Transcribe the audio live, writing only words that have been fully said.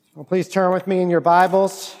Well, please turn with me in your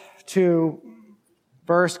Bibles to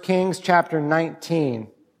 1 Kings chapter 19.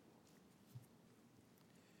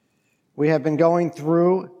 We have been going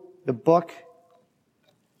through the book,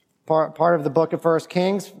 part of the book of 1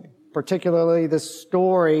 Kings, particularly the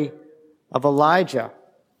story of Elijah.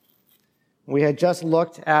 We had just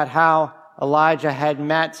looked at how Elijah had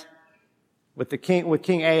met with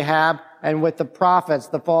King Ahab and with the prophets,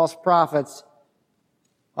 the false prophets,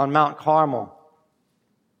 on Mount Carmel.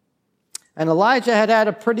 And Elijah had had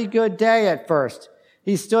a pretty good day at first.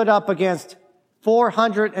 He stood up against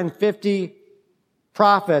 450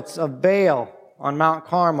 prophets of Baal on Mount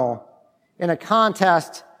Carmel in a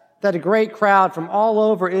contest that a great crowd from all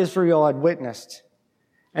over Israel had witnessed.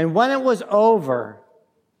 And when it was over,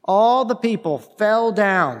 all the people fell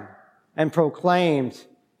down and proclaimed,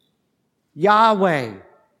 "Yahweh,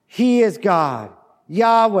 He is God.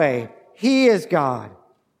 Yahweh, He is God."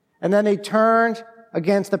 And then they turned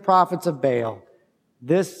against the prophets of Baal.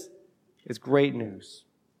 This is great news.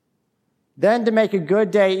 Then, to make a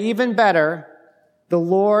good day even better, the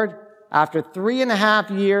Lord, after 3.5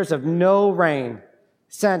 years of no rain,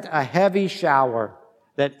 sent a heavy shower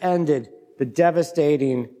that ended the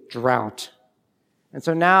devastating drought. And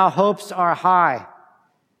so now hopes are high.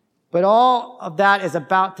 But all of that is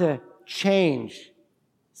about to change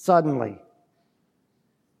suddenly.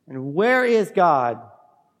 And where is God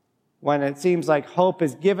when it seems like hope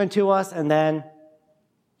is given to us and then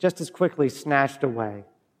just as quickly snatched away?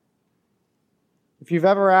 If you've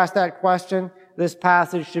ever asked that question, this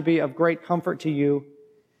passage should be of great comfort to you,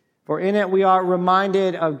 for in it we are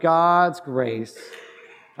reminded of God's grace,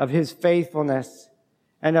 of His faithfulness,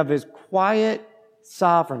 and of His quiet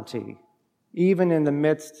sovereignty, even in the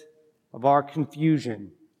midst of our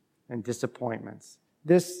confusion and disappointments.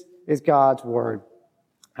 This is God's Word.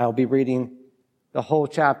 I'll be reading the whole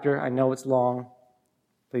chapter. I know it's long.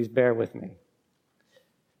 Please bear with me.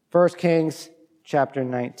 1 Kings chapter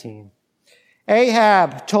 19.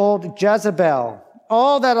 Ahab told Jezebel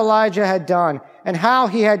all that Elijah had done and how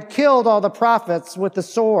he had killed all the prophets with the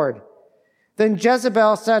sword. Then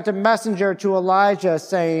Jezebel sent a messenger to Elijah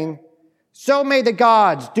saying, "So may the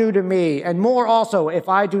gods do to me, and more also, if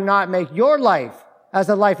I do not make your life as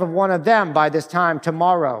the life of one of them by this time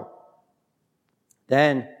tomorrow."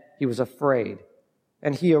 Then he was afraid,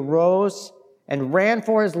 and he arose and ran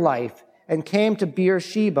for his life and came to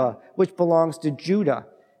Beersheba, which belongs to Judah,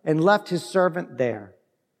 and left his servant there.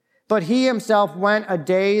 But he himself went a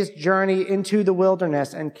day's journey into the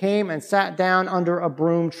wilderness and came and sat down under a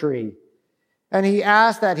broom tree. And he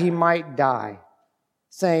asked that he might die,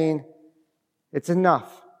 saying, "It's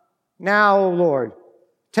enough. Now, O Lord,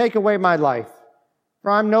 take away my life, for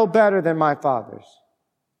I'm no better than my fathers."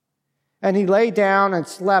 And he lay down and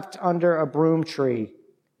slept under a broom tree.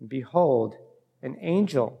 And behold, an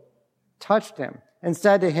angel touched him and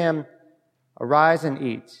said to him, "Arise and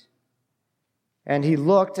eat." And he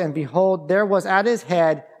looked, and behold, there was at his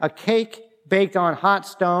head a cake baked on hot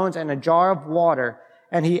stones and a jar of water.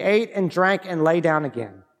 And he ate and drank and lay down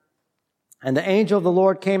again. And the angel of the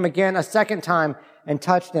Lord came again a second time and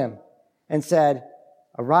touched him and said,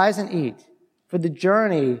 "Arise and eat, for the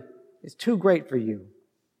journey is too great for you."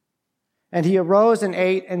 And he arose and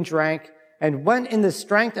ate and drank and went in the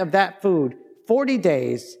strength of that food 40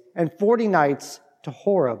 days and 40 nights to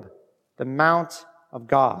Horeb, the mount of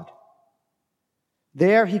God.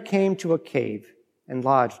 There he came to a cave and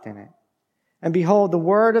lodged in it. And behold, the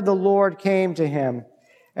word of the Lord came to him,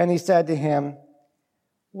 and he said to him,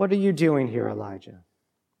 "What are you doing here, Elijah?"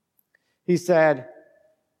 He said,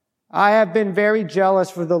 "I have been very jealous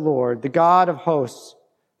for the Lord, the God of hosts.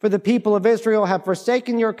 For the people of Israel have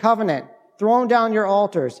forsaken your covenant, thrown down your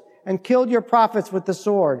altars, and killed your prophets with the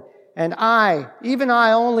sword. And I, even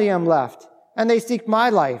I only am left, and they seek my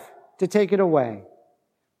life to take it away."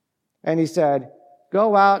 And he said,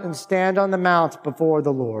 "Go out and stand on the mount before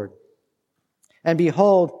the Lord." And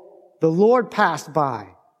behold, the Lord passed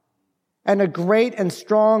by, and a great and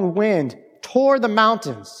strong wind tore the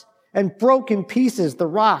mountains and broke in pieces the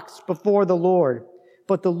rocks before the Lord.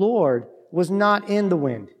 But the Lord was not in the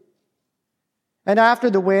wind. And after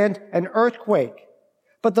the wind, an earthquake.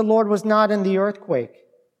 But the Lord was not in the earthquake.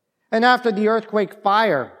 And after the earthquake,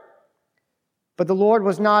 fire. But the Lord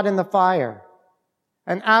was not in the fire.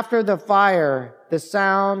 And after the fire, the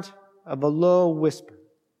sound of a low whisper.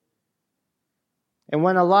 And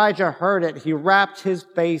when Elijah heard it, he wrapped his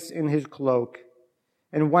face in his cloak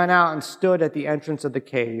and went out and stood at the entrance of the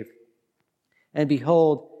cave. And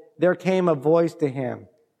behold, there came a voice to him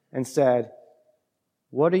and said,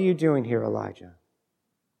 "What are you doing here, Elijah?"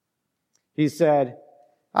 He said,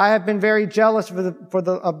 I have been very jealous for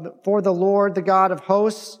the Lord, the God of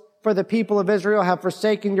hosts, for the people of Israel have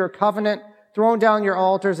forsaken your covenant, thrown down your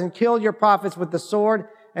altars, and killed your prophets with the sword.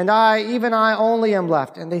 And I, even I only am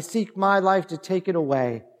left, and they seek my life to take it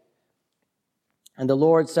away. And the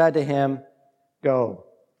Lord said to him, Go,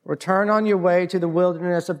 return on your way to the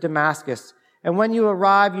wilderness of Damascus. And when you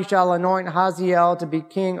arrive, you shall anoint Hazael to be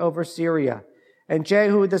king over Syria. And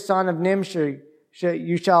Jehu, the son of Nimshi,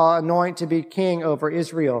 you shall anoint to be king over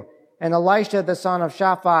Israel. And Elisha, the son of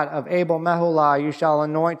Shaphat of Abel-Meholah, you shall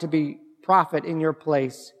anoint to be prophet in your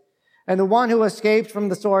place. And the one who escaped from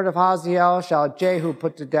the sword of Hazael shall Jehu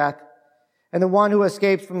put to death. And the one who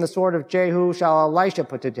escapes from the sword of Jehu shall Elisha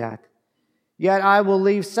put to death. Yet I will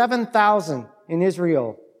leave 7,000 in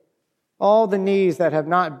Israel, all the knees that have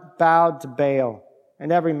not bowed to Baal,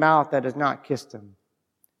 and every mouth that has not kissed him.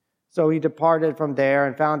 So he departed from there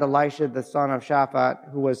and found Elisha, the son of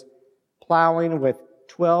Shaphat, who was plowing with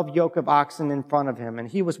 12 yoke of oxen in front of him, and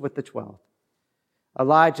he was with the 12.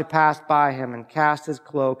 Elijah passed by him and cast his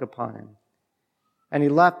cloak upon him. And he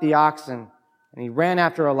left the oxen, and he ran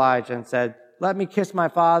after Elijah and said, Let me kiss my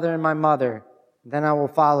father and my mother, then I will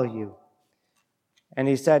follow you. And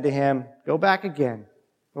he said to him, Go back again,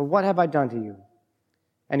 for what have I done to you?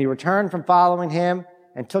 And he returned from following him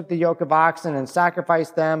and took the yoke of oxen and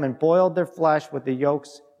sacrificed them and boiled their flesh with the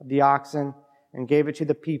yokes of the oxen and gave it to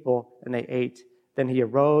the people, and they ate. Then he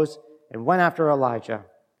arose and went after Elijah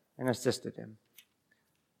and assisted him.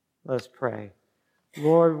 Let us pray.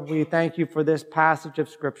 Lord, we thank you for this passage of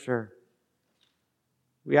Scripture.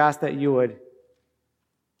 We ask that you would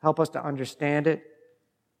help us to understand it,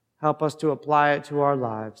 help us to apply it to our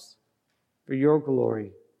lives for your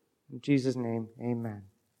glory. In Jesus' name, amen.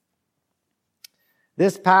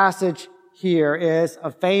 This passage here is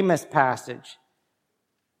a famous passage.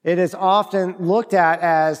 It is often looked at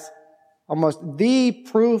as almost the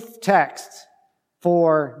proof text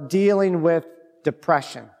for dealing with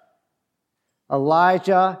depression.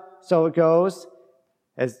 Elijah, so it goes,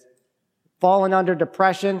 has fallen under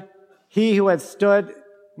depression. He who had stood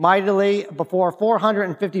mightily before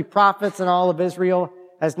 450 prophets in all of Israel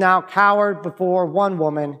has now cowered before one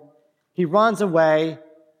woman. He runs away,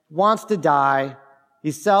 wants to die.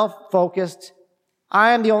 He's self-focused.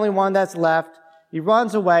 I am the only one that's left. He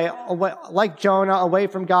runs away like Jonah, away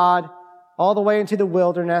from God, all the way into the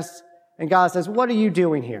wilderness. And God says, What are you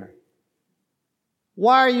doing here?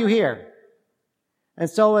 Why are you here? And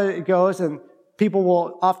so it goes, and people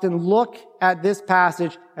will often look at this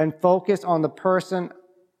passage and focus on the person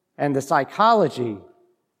and the psychology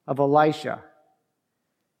of Elijah.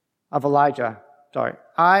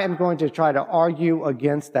 I am going to try to argue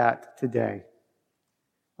against that today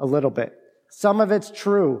a little bit. Some of it's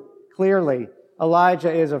true, clearly.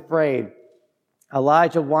 Elijah is afraid.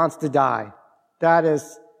 Elijah wants to die. That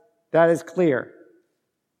is clear.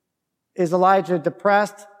 Is Elijah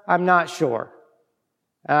depressed? I'm not sure.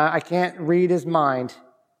 I can't read his mind.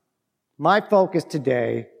 My focus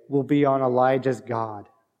today will be on Elijah's God.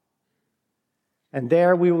 And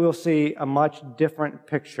there we will see a much different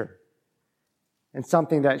picture and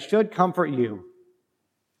something that should comfort you,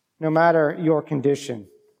 no matter your condition.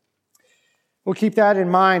 We'll keep that in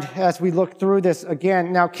mind as we look through this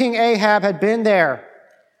again. Now, King Ahab had been there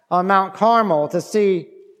on Mount Carmel to see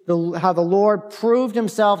how the Lord proved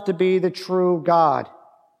himself to be the true God.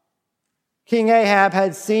 King Ahab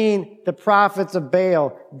had seen the prophets of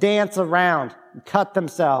Baal dance around and cut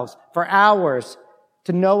themselves for hours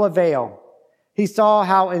to no avail. He saw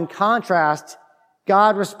how, in contrast,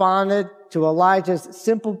 God responded to Elijah's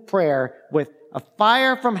simple prayer with a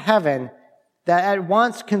fire from heaven that at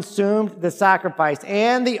once consumed the sacrifice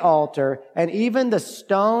and the altar and even the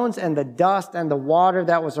stones and the dust and the water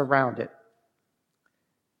that was around it.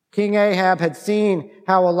 King Ahab had seen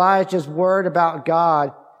how Elijah's word about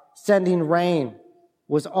God sending rain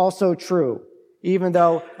was also true, even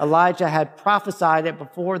though Elijah had prophesied it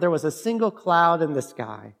before there was a single cloud in the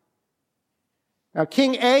sky. Now,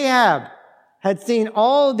 King Ahab had seen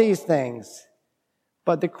all these things,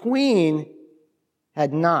 but the queen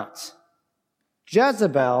had not.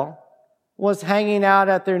 Jezebel was hanging out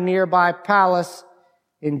at their nearby palace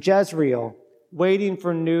in Jezreel, waiting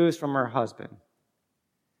for news from her husband.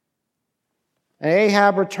 And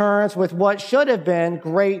Ahab returns with what should have been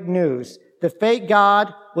great news. The fake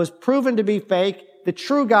God was proven to be fake. The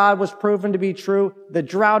true God was proven to be true. The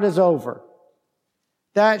drought is over.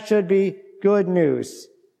 That should be good news.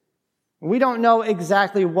 We don't know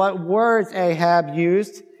exactly what words Ahab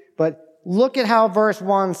used, but look at how verse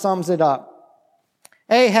 1 sums it up.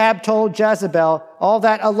 Ahab told Jezebel all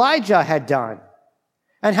that Elijah had done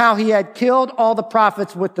and how he had killed all the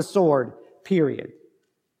prophets with the sword, period.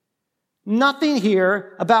 Nothing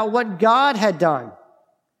here about what God had done.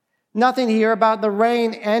 Nothing here about the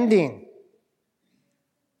rain ending.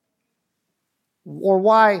 Or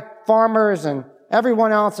why farmers and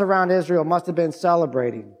everyone else around Israel must have been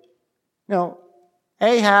celebrating.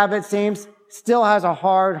 Ahab, it seems, still has a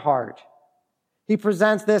hard heart. He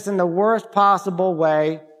presents this in the worst possible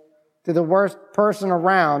way to the worst person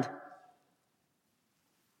around.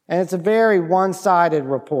 And it's a very one-sided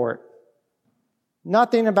report.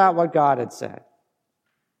 Nothing about what God had said.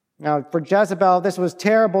 Now, for Jezebel, this was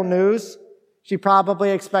terrible news. She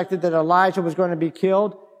probably expected that Elijah was going to be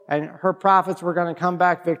killed and her prophets were going to come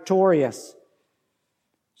back victorious.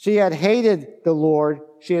 She had hated the Lord.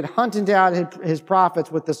 She had hunted down his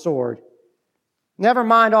prophets with the sword. Never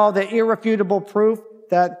mind all the irrefutable proof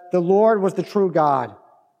that the Lord was the true God.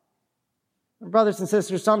 Brothers and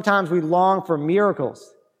sisters, sometimes we long for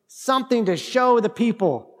miracles, something to show the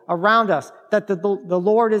people around us that the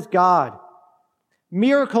Lord is God.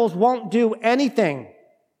 Miracles won't do anything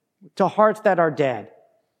to hearts that are dead.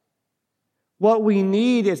 What we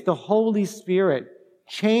need is the Holy Spirit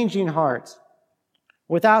changing hearts.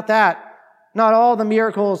 Without that, not all the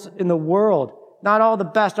miracles in the world, not all the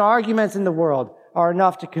best arguments in the world are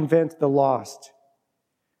enough to convince the lost.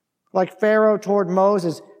 Like Pharaoh toward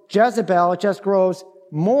Moses, Jezebel just grows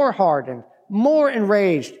more hardened, more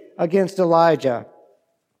enraged against Elijah.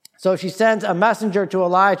 So she sends a messenger to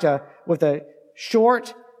Elijah with a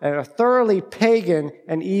short and a thoroughly pagan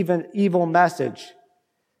and even evil message.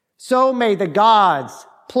 So may the gods,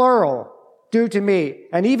 plural, do to me,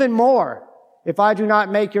 and even more, if I do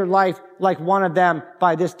not make your life like one of them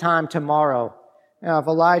by this time tomorrow. Now, if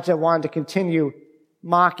Elijah wanted to continue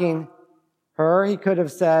mocking her, he could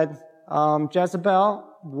have said, Jezebel,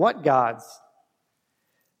 what gods?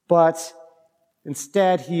 But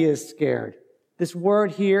instead, he is scared. This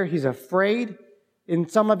word here, he's afraid, in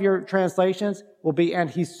some of your translations will be, and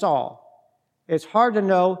he saw. It's hard to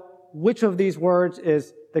know which of these words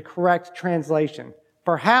is the correct translation.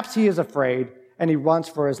 Perhaps he is afraid and he runs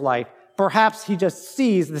for his life. Perhaps he just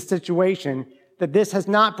sees the situation that this has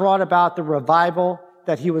not brought about the revival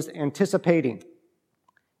that he was anticipating.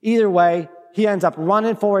 Either way, he ends up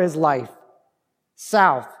running for his life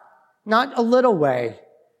south, not a little way,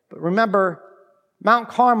 but remember, Mount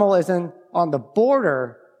Carmel is on the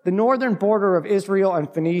border, the northern border of Israel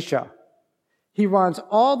and Phoenicia. He runs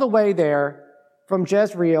all the way there from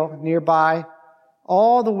Jezreel nearby,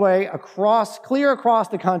 all the way clear across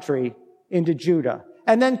the country into Judah,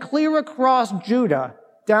 and then clear across Judah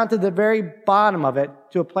down to the very bottom of it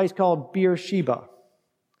to a place called Beersheba.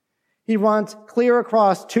 He runs clear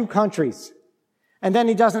across 2 countries, and then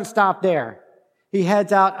he doesn't stop there. He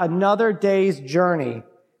heads out another day's journey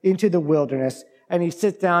into the wilderness, and he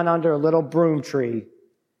sits down under a little broom tree,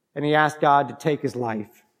 and he asks God to take his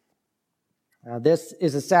life. Now, this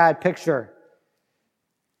is a sad picture.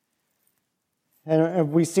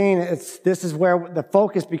 And we've seen this is where the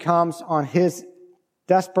focus becomes on his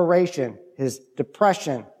desperation, his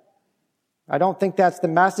depression. I don't think that's the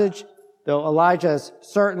message, though Elijah is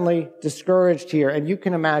certainly discouraged here, and you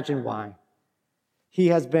can imagine why. He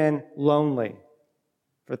has been lonely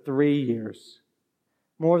for 3 years.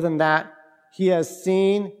 More than that, he has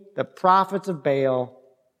seen the prophets of Baal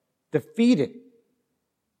defeated.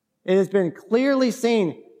 It has been clearly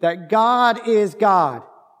seen that God is God.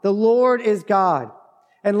 The Lord is God.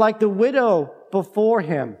 And like the widow before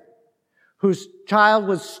him, whose child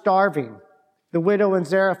was starving, the widow in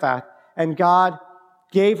Zarephath, and God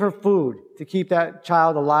gave her food to keep that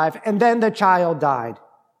child alive, and then the child died.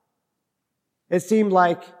 It seemed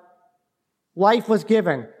like life was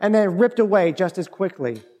given and then ripped away just as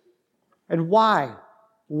quickly. And why?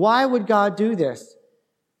 Why would God do this?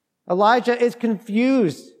 Elijah is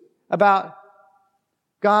confused about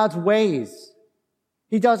God's ways.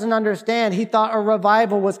 He doesn't understand. He thought a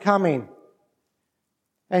revival was coming.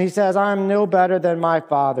 And he says, I'm no better than my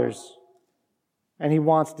fathers. And he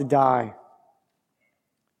wants to die.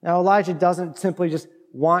 Now, Elijah doesn't simply just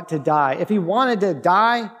want to die. If he wanted to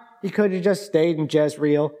die, he could have just stayed in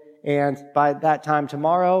Jezreel, and by that time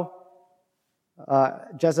tomorrow,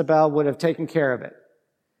 Jezebel would have taken care of it.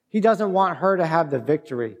 He doesn't want her to have the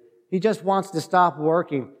victory. He just wants to stop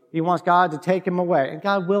working. He wants God to take him away, and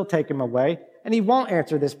God will take him away, and he won't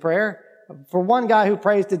answer this prayer. For one guy who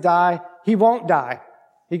prays to die, he won't die.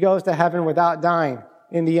 He goes to heaven without dying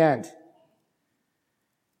in the end.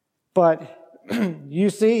 But you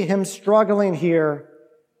see him struggling here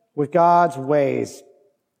with God's ways.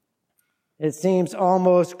 It seems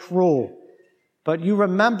almost cruel. But you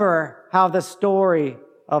remember how the story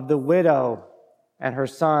of the widow and her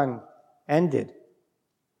son ended.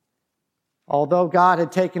 Although God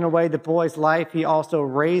had taken away the boy's life, he also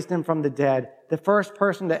raised him from the dead, the first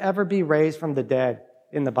person to ever be raised from the dead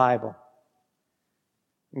in the Bible.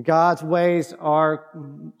 God's ways are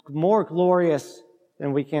more glorious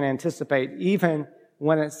than we can anticipate, even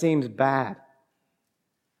when it seems bad.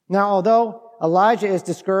 Now, although Elijah is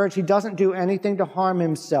discouraged, he doesn't do anything to harm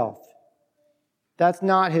himself. That's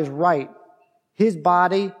not his right. His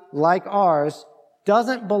body, like ours,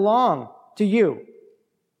 doesn't belong to you.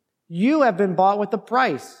 You have been bought with a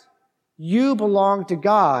price. You belong to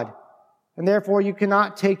God, and therefore you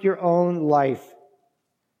cannot take your own life.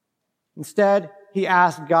 Instead, he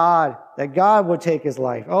asked God that God would take his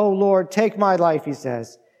life. "Oh, Lord, take my life," he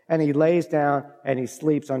says. And he lays down and he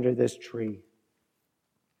sleeps under this tree.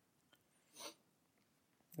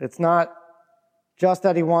 It's not just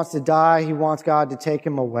that he wants to die. He wants God to take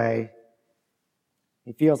him away.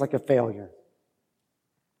 He feels like a failure.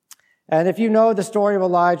 And if you know the story of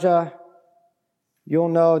Elijah, you'll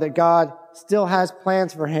know that God still has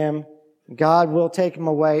plans for him. God will take him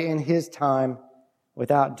away in his time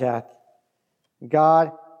without death.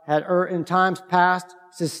 God had, in times past,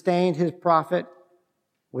 sustained his prophet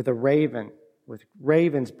with a raven, with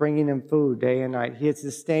ravens bringing him food day and night. He had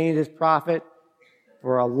sustained his prophet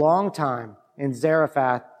for a long time in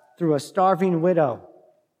Zarephath through a starving widow.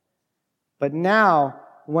 But now,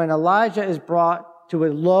 when Elijah is brought to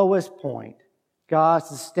his lowest point, God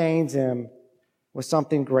sustains him with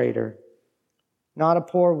something greater. Not a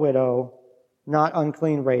poor widow, not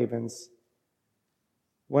unclean ravens.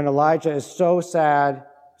 When Elijah is so sad,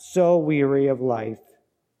 so weary of life,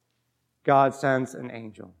 God sends an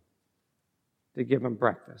angel to give him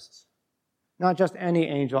breakfast. Not just any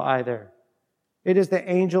angel either. It is the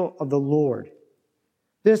angel of the Lord.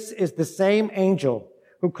 This is the same angel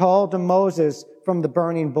who called to Moses from the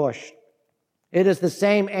burning bush. It is the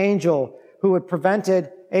same angel who had prevented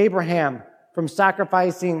Abraham from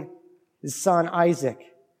sacrificing his son Isaac.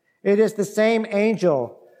 It is the same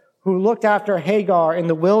angel who looked after Hagar in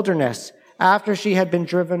the wilderness after she had been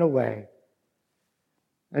driven away.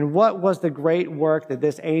 And what was the great work that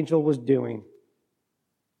this angel was doing?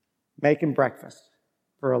 Making breakfast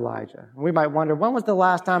for Elijah. And we might wonder, when was the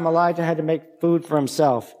last time Elijah had to make food for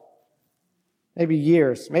himself? Maybe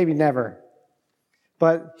years, maybe never.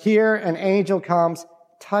 But here an angel comes,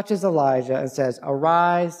 touches Elijah, and says,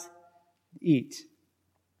 "Arise, eat."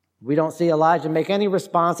 We don't see Elijah make any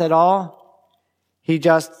response at all. He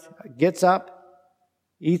just gets up,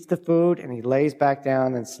 eats the food, and he lays back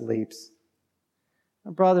down and sleeps.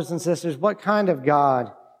 Now, brothers and sisters, what kind of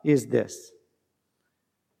God is this?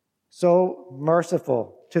 So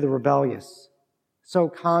merciful to the rebellious, so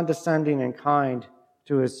condescending and kind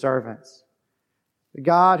to his servants. The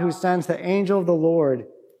God who sends the angel of the Lord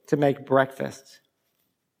to make breakfast,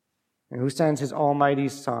 and who sends his almighty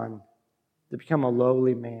Son to become a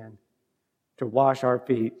lowly man, to wash our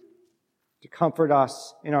feet, to comfort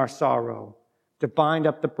us in our sorrow, to bind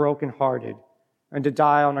up the brokenhearted, and to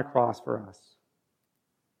die on a cross for us.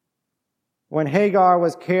 When Hagar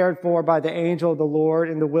was cared for by the angel of the Lord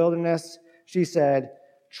in the wilderness, she said,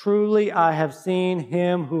 "Truly I have seen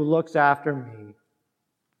him who looks after me."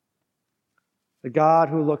 The God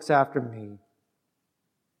who looks after me,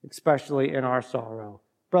 especially in our sorrow.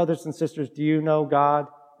 Brothers and sisters, do you know God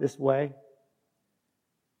this way?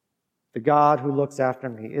 The God who looks after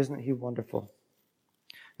me. Isn't he wonderful?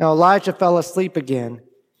 Now Elijah fell asleep again,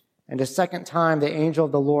 and a second time the angel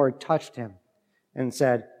of the Lord touched him and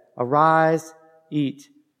said, "Arise, eat,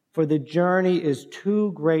 for the journey is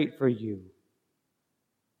too great for you."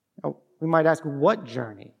 Now, we might ask, what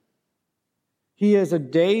journey? He is a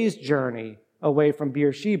day's journey away from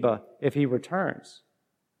Beersheba if he returns.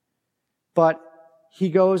 But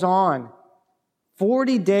he goes on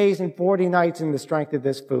 40 days and 40 nights in the strength of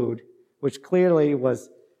this food, which clearly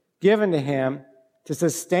was given to him to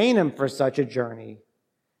sustain him for such a journey,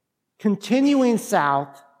 continuing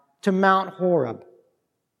south to Mount Horeb.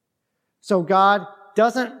 So God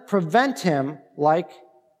doesn't prevent him like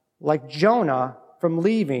Jonah from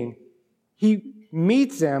leaving. He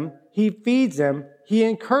meets him, he feeds him, he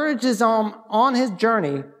encourages him on his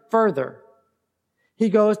journey further. He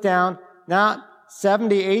goes down, not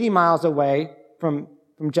 70, 80 miles away from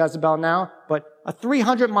Jezebel now, but a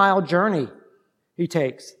 300-mile journey he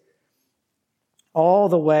takes all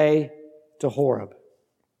the way to Horeb.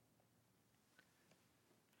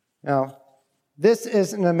 Now, this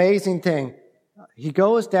is an amazing thing. He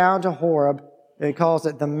goes down to Horeb, and he calls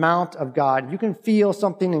it the Mount of God. You can feel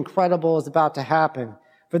something incredible is about to happen.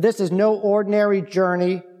 For this is no ordinary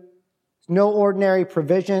journey, no ordinary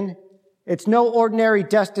provision, it's no ordinary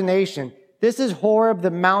destination. This is Horeb,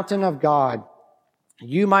 the mountain of God.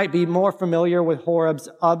 You might be more familiar with Horeb's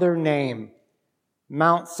other name,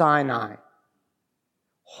 Mount Sinai.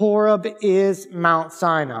 Horeb is Mount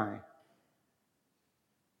Sinai.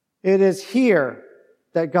 It is here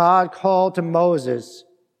that God called to Moses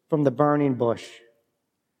from the burning bush.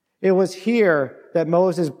 It was here that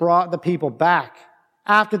Moses brought the people back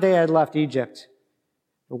after they had left Egypt,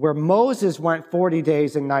 where Moses went 40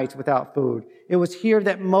 days and nights without food. It was here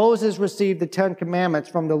that Moses received the 10 Commandments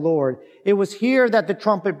from the Lord. It was here that the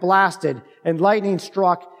trumpet blasted and lightning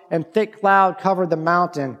struck and thick cloud covered the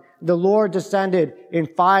mountain. The Lord descended in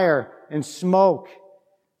fire and smoke,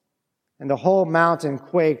 and the whole mountain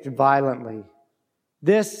quaked violently.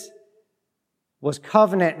 This was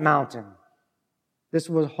Covenant Mountain. This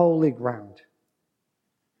was holy ground.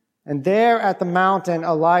 And there at the mountain,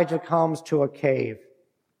 Elijah comes to a cave.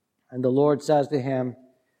 And the Lord says to him,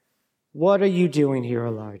 "What are you doing here,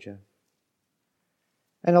 Elijah?"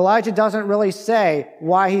 And Elijah doesn't really say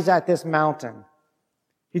why he's at this mountain.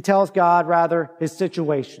 He tells God, rather, his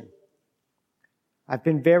situation. "I've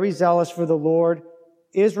been very zealous for the Lord.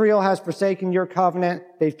 Israel has forsaken your covenant.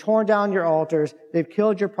 They've torn down your altars. They've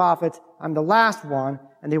killed your prophets. I'm the last one,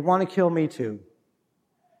 and they want to kill me too."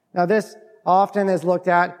 Now, this often is looked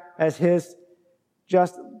at as his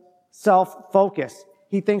just self-focus.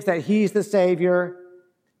 He thinks that he's the Savior.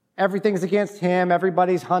 Everything's against him.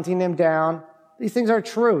 Everybody's hunting him down. These things are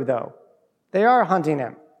true, though. They are hunting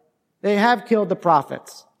him. They have killed the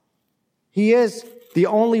prophets. He is the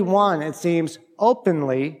only one, it seems,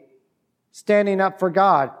 openly standing up for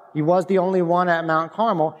God. He was the only one at Mount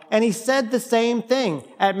Carmel, and he said the same thing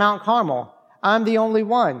at Mount Carmel. I'm the only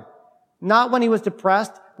one. Not when he was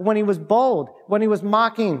depressed, but when he was bold, when he was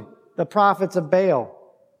mocking the prophets of Baal.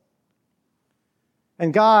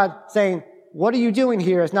 And God saying, "What are you doing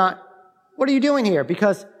here?" is not, "What are you doing here?"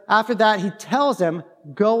 Because after that, he tells him,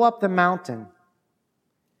 "Go up the mountain."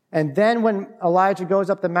 And then when Elijah goes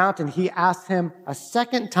up the mountain, he asks him a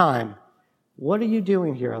second time, "What are you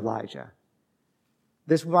doing here, Elijah?"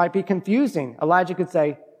 This might be confusing. Elijah could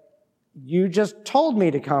say, "You just told me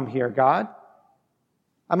to come here, God.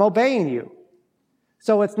 I'm obeying you."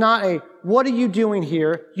 So it's not a, "What are you doing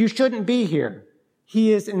here? You shouldn't be here."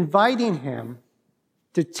 He is inviting him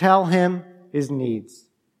to tell him his needs.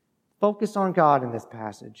 Focus on God in this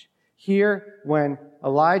passage. Here, when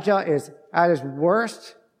Elijah is at his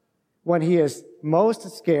worst, when he is most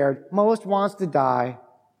scared, most wants to die,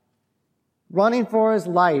 running for his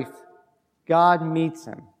life, God meets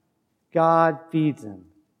him. God feeds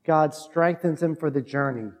him. God strengthens him for the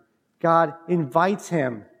journey. God invites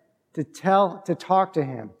him to talk to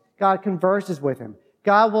him. God converses with him.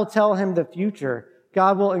 God will tell him the future.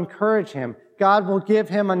 God will encourage him. God will give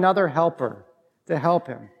him another helper to help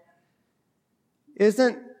him.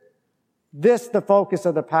 Isn't this the focus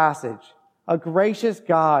of the passage? A gracious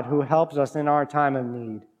God who helps us in our time of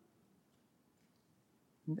need.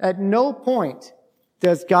 At no point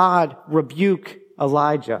does God rebuke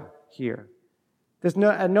Elijah here.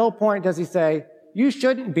 At no point does he say, "You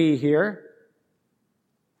shouldn't be here."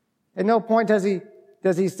 At no point does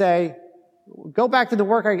he say, "Go back to the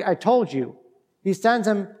work I told you." He sends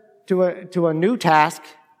him to a new task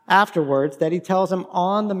afterwards that he tells him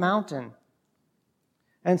on the mountain.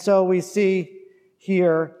 And so we see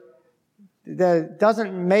here that it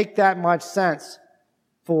doesn't make that much sense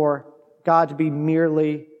for God to be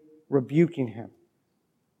merely rebuking him.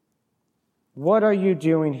 "What are you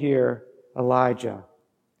doing here, Elijah?"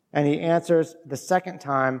 And he answers the second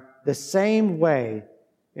time the same way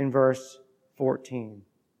in verse 14.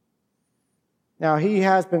 Now, he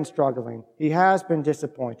has been struggling. He has been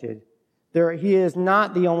disappointed. He is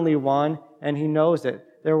not the only one, and he knows it.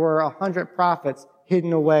 There were 100 prophets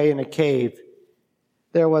hidden away in a cave.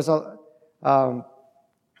 There was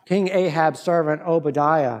King Ahab's servant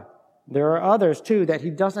Obadiah. There are others, too, that he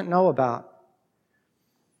doesn't know about.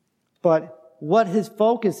 But what his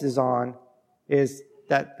focus is on is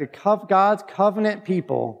that God's covenant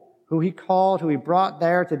people, who he called, who he brought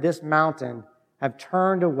there to this mountain, have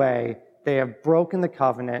turned away. They have broken the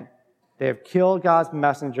covenant. They have killed God's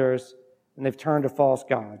messengers, and they've turned to false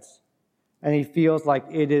gods. And he feels like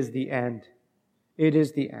it is the end. It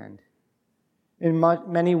is the end. In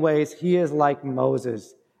many ways, he is like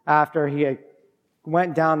Moses after he had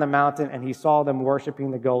went down the mountain and he saw them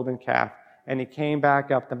worshiping the golden calf, and he came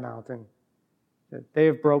back up the mountain. They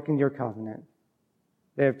have broken your covenant.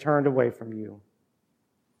 They have turned away from you.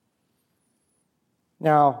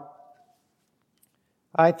 Now,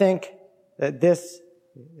 I think that this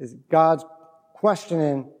is God's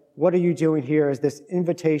questioning, "What are you doing here?" is this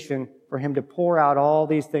invitation for him to pour out all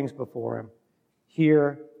these things before him,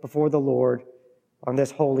 here before the Lord on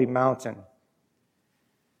this holy mountain.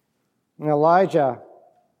 And Elijah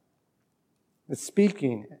is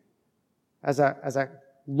speaking as a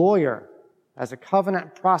lawyer, as a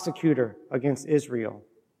covenant prosecutor against Israel.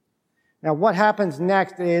 Now, what happens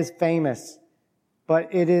next is famous,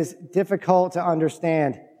 but it is difficult to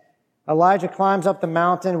understand. Elijah climbs up the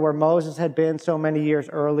mountain where Moses had been so many years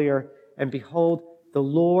earlier, and behold, the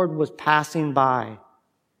Lord was passing by.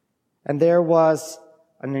 And there was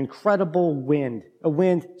an incredible wind, a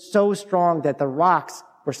wind so strong that the rocks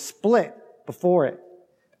were split before it.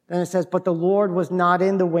 Then it says, but the Lord was not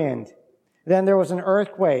in the wind. Then there was an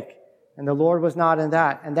earthquake, and the Lord was not in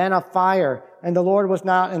that. And then a fire, and the Lord was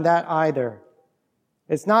not in that either.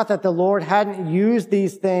 It's not that the Lord hadn't used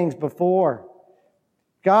these things before.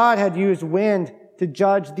 God had used wind to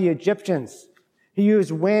judge the Egyptians. He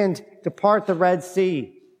used wind to part the Red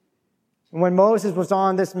Sea. And when Moses was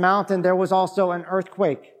on this mountain, there was also an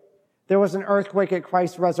earthquake. There was an earthquake at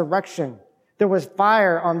Christ's resurrection. There was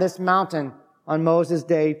fire on this mountain on Moses'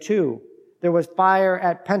 day too. There was fire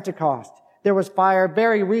at Pentecost. There was fire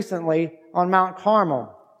very recently on Mount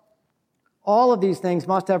Carmel. All of these things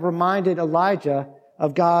must have reminded Elijah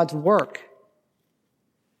of God's work,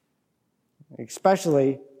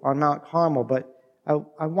 especially on Mount Carmel. But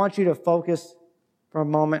I want you to focus for a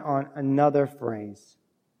moment on another phrase,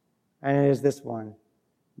 and it is this one.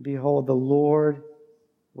 Behold, the Lord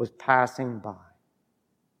was passing by.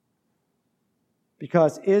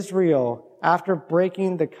 Because Israel, after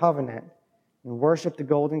breaking the covenant and worshiped the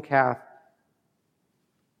golden calf,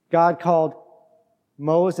 God called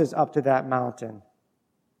Moses up to that mountain.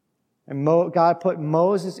 And God put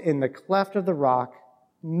Moses in the cleft of the rock,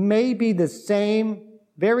 maybe the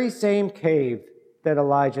very same cave that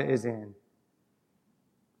Elijah is in.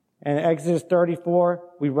 And Exodus 34,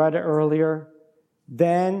 we read it earlier.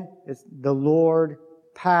 Then the Lord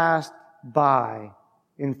passed by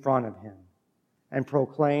in front of him and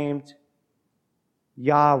proclaimed,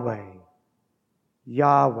 Yahweh,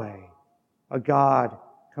 Yahweh, a God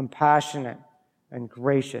compassionate and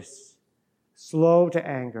gracious, slow to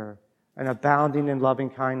anger, and abounding in loving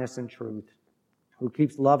kindness and truth, who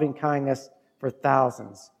keeps loving kindness for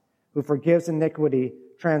thousands, who forgives iniquity,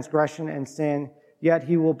 transgression, and sin, yet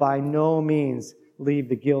he will by no means leave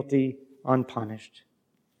the guilty unpunished.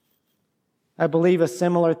 I believe a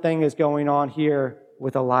similar thing is going on here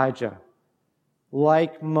with Elijah.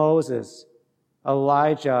 Like Moses,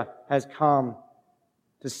 Elijah has come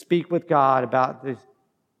to speak with God about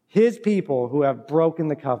his people who have broken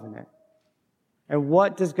the covenant. And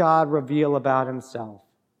what does God reveal about himself?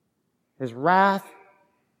 His wrath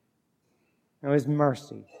and his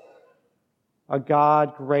mercy. A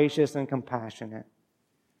God gracious and compassionate.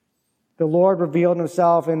 The Lord revealed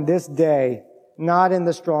himself in this day, not in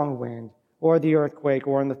the strong wind or the earthquake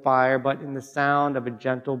or in the fire, but in the sound of a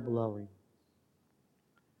gentle blowing.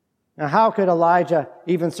 Now, how could Elijah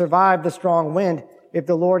even survive the strong wind if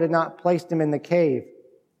the Lord had not placed him in the cave,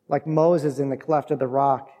 like Moses in the cleft of the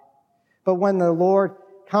rock? But when the Lord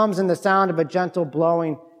comes in the sound of a gentle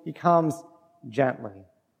blowing, he comes gently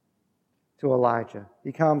to Elijah.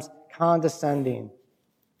 He comes condescending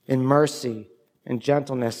in mercy and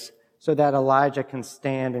gentleness so that Elijah can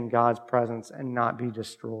stand in God's presence and not be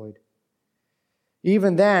destroyed.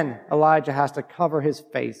 Even then, Elijah has to cover his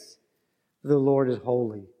face, for the Lord is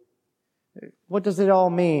holy. What does it all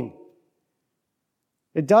mean?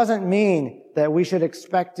 It doesn't mean that we should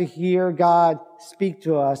expect to hear God speak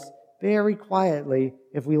to us very quietly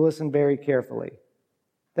if we listen very carefully.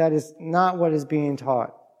 That is not what is being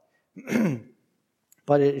taught.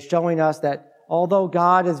 But it is showing us that although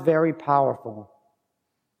God is very powerful,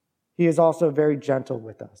 he is also very gentle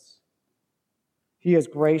with us. He is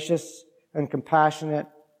gracious and compassionate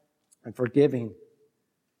and forgiving.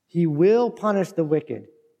 He will punish the wicked.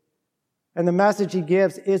 And the message he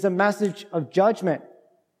gives is a message of judgment.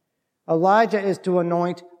 Elijah is to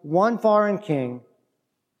anoint one foreign king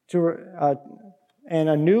and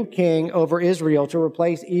a new king over Israel to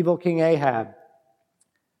replace evil King Ahab.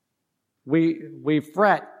 We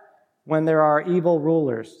fret when there are evil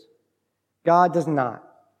rulers. God does not.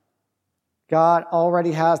 God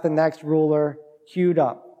already has the next ruler queued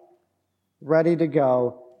up, ready to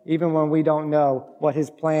go, even when we don't know what his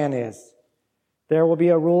plan is. There will be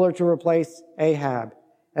a ruler to replace Ahab,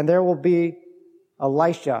 and there will be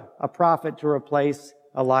Elisha, a prophet, to replace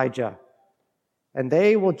Elijah. And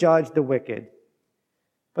they will judge the wicked.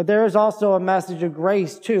 But there is also a message of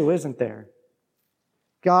grace too, isn't there?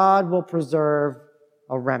 God will preserve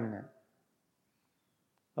a remnant.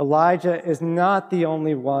 Elijah is not the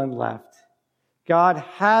only one left. God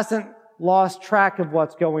hasn't lost track of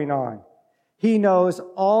what's going on. He knows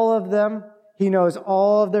all of them. He knows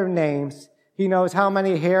all of their names. He knows how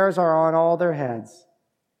many hairs are on all their heads.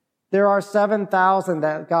 There are 7,000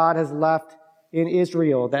 that God has left in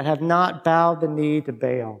Israel that have not bowed the knee to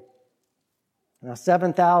Baal. Now,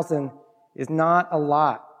 7,000 is not a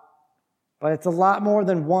lot, but it's a lot more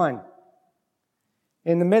than one.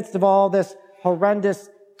 In the midst of all this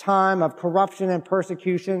horrendous time of corruption and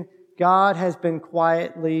persecution, God has been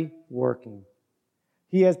quietly working.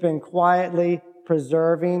 He has been quietly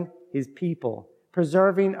preserving his people,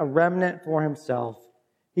 preserving a remnant for himself.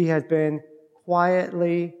 He has been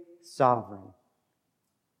quietly sovereign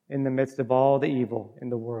in the midst of all the evil in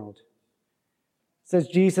the world. It says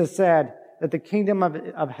Jesus said that the kingdom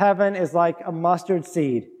of heaven is like a mustard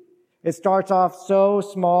seed. It starts off so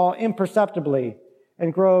small, imperceptibly,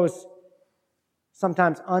 and grows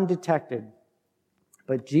sometimes undetected.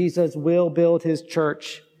 But Jesus will build his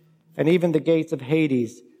church, and even the gates of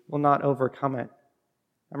Hades will not overcome it.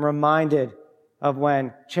 I'm reminded of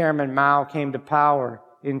when Chairman Mao came to power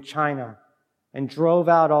in China and drove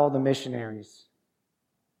out all the missionaries.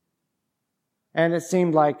 And it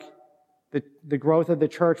seemed like the growth of the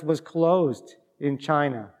church was closed in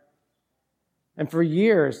China. And for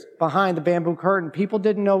years, behind the bamboo curtain, people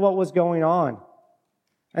didn't know what was going on.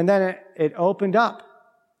 And then it opened up.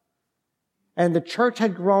 And the church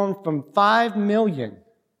had grown from 5 million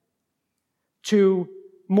to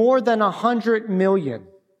more than 100 million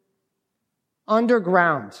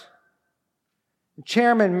underground.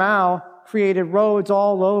 Chairman Mao created roads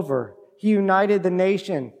all over. He united the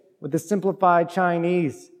nation with the simplified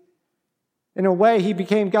Chinese. In a way, he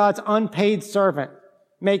became God's unpaid servant,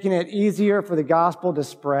 making it easier for the gospel to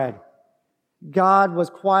spread. God was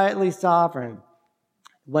quietly sovereign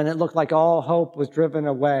when it looked like all hope was driven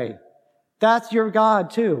away. That's your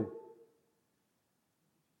God, too.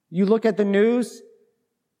 You look at the news,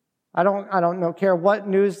 I don't care what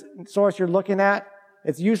news source you're looking at,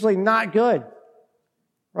 it's usually not good,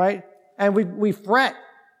 right? And we fret.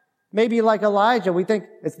 Maybe like Elijah, we think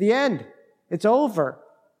it's the end. It's over.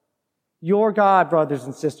 Your God, brothers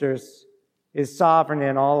and sisters, is sovereign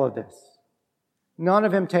in all of this. None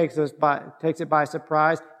of him takes it by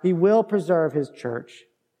surprise. He will preserve his church.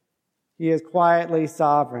 He is quietly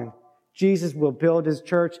sovereign. Jesus will build his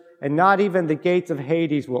church, and not even the gates of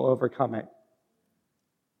Hades will overcome it.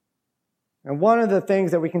 And one of the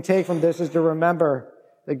things that we can take from this is to remember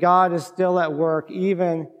that God is still at work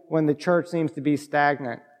even when the church seems to be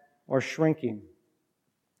stagnant or shrinking.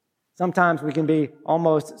 Sometimes we can be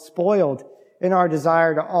almost spoiled in our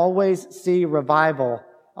desire to always see revival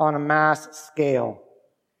on a mass scale.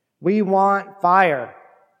 We want fire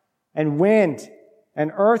and wind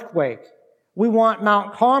and earthquake. We want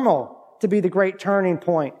Mount Carmel to be the great turning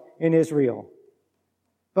point in Israel.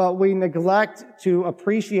 But we neglect to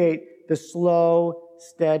appreciate the slow,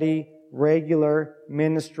 steady, regular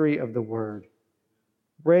ministry of the word.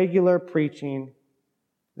 Regular preaching,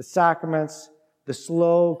 the sacraments, the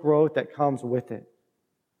slow growth that comes with it.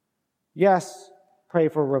 Yes, pray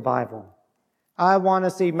for revival. I want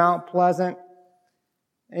to see in Mount Pleasant,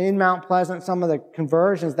 some of the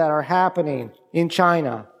conversions that are happening in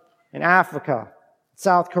China, in Africa,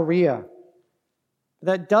 South Korea.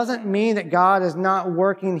 That doesn't mean that God is not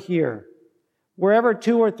working here. Wherever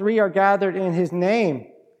 2 or 3 are gathered in his name,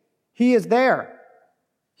 he is there.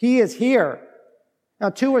 He is here. Now,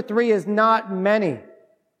 2 or 3 is not many,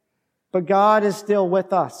 but God is still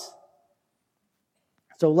with us.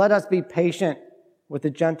 So let us be patient with the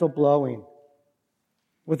gentle blowing,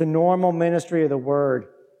 with the normal ministry of the word,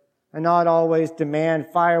 and not always demand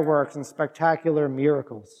fireworks and spectacular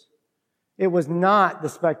miracles. It was not the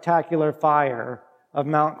spectacular fire of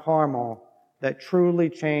Mount Carmel that truly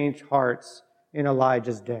changed hearts in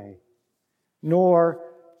Elijah's day. Nor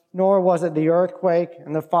was it the earthquake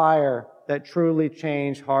and the fire that truly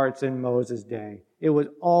changed hearts in Moses' day. It was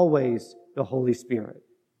always the Holy Spirit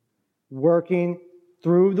working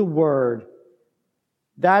through the Word.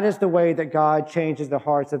 That is the way that God changes the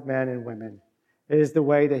hearts of men and women. It is the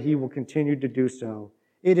way that he will continue to do so.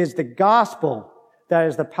 It is the gospel that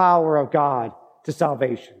is the power of God to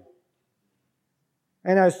salvation.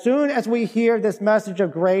 And as soon as we hear this message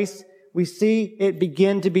of grace, we see it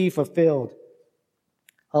begin to be fulfilled.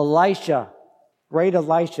 Elisha, great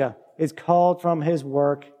Elisha, is called from his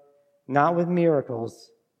work, not with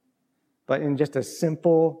miracles, but in just a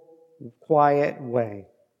simple, quiet way.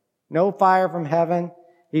 No fire from heaven.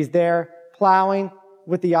 He's there plowing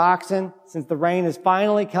with the oxen since the rain has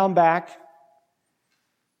finally come back.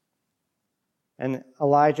 And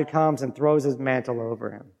Elijah comes and throws his mantle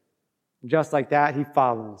over him. Just like that, he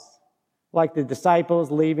follows. Like the disciples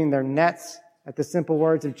leaving their nets at the simple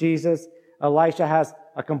words of Jesus, Elisha has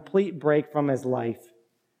a complete break from his life.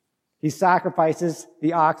 He sacrifices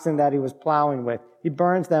the oxen that he was plowing with. He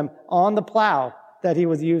burns them on the plow that he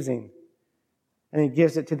was using. And he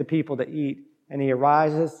gives it to the people to eat. And he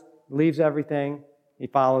arises, leaves everything. He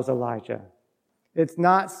follows Elijah. It's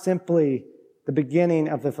not simply the beginning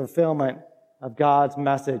of the fulfillment of God's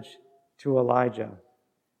message to Elijah.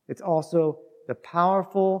 It's also the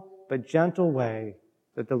powerful but gentle way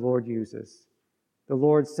that the Lord uses. The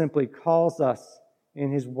Lord simply calls us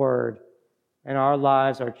in his word, and our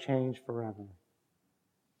lives are changed forever.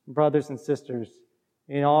 Brothers and sisters,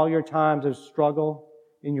 in all your times of struggle,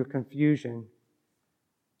 in your confusion,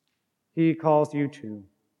 he calls you to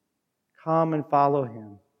come and follow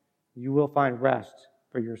him. You will find rest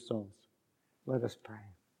for your souls. Let us pray.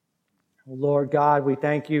 Lord God, we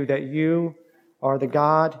thank you that you are the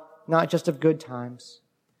God not just of good times,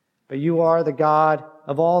 but you are the God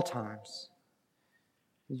of all times.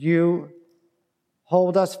 You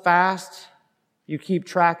hold us fast. You keep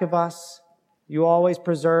track of us. You always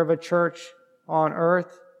preserve a church on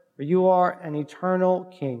earth, for you are an eternal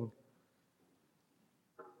King.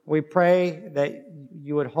 We pray that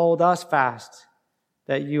you would hold us fast,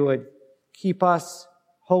 that you would keep us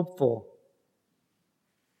hopeful,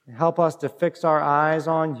 and help us to fix our eyes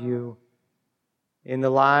on you in the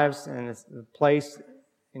lives and the place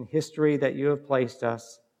in history that you have placed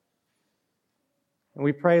us. And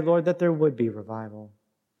we pray, Lord, that there would be revival.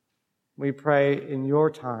 We pray in your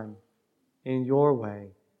time, in your way.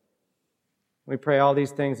 We pray all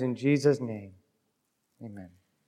these things in Jesus' name. Amen.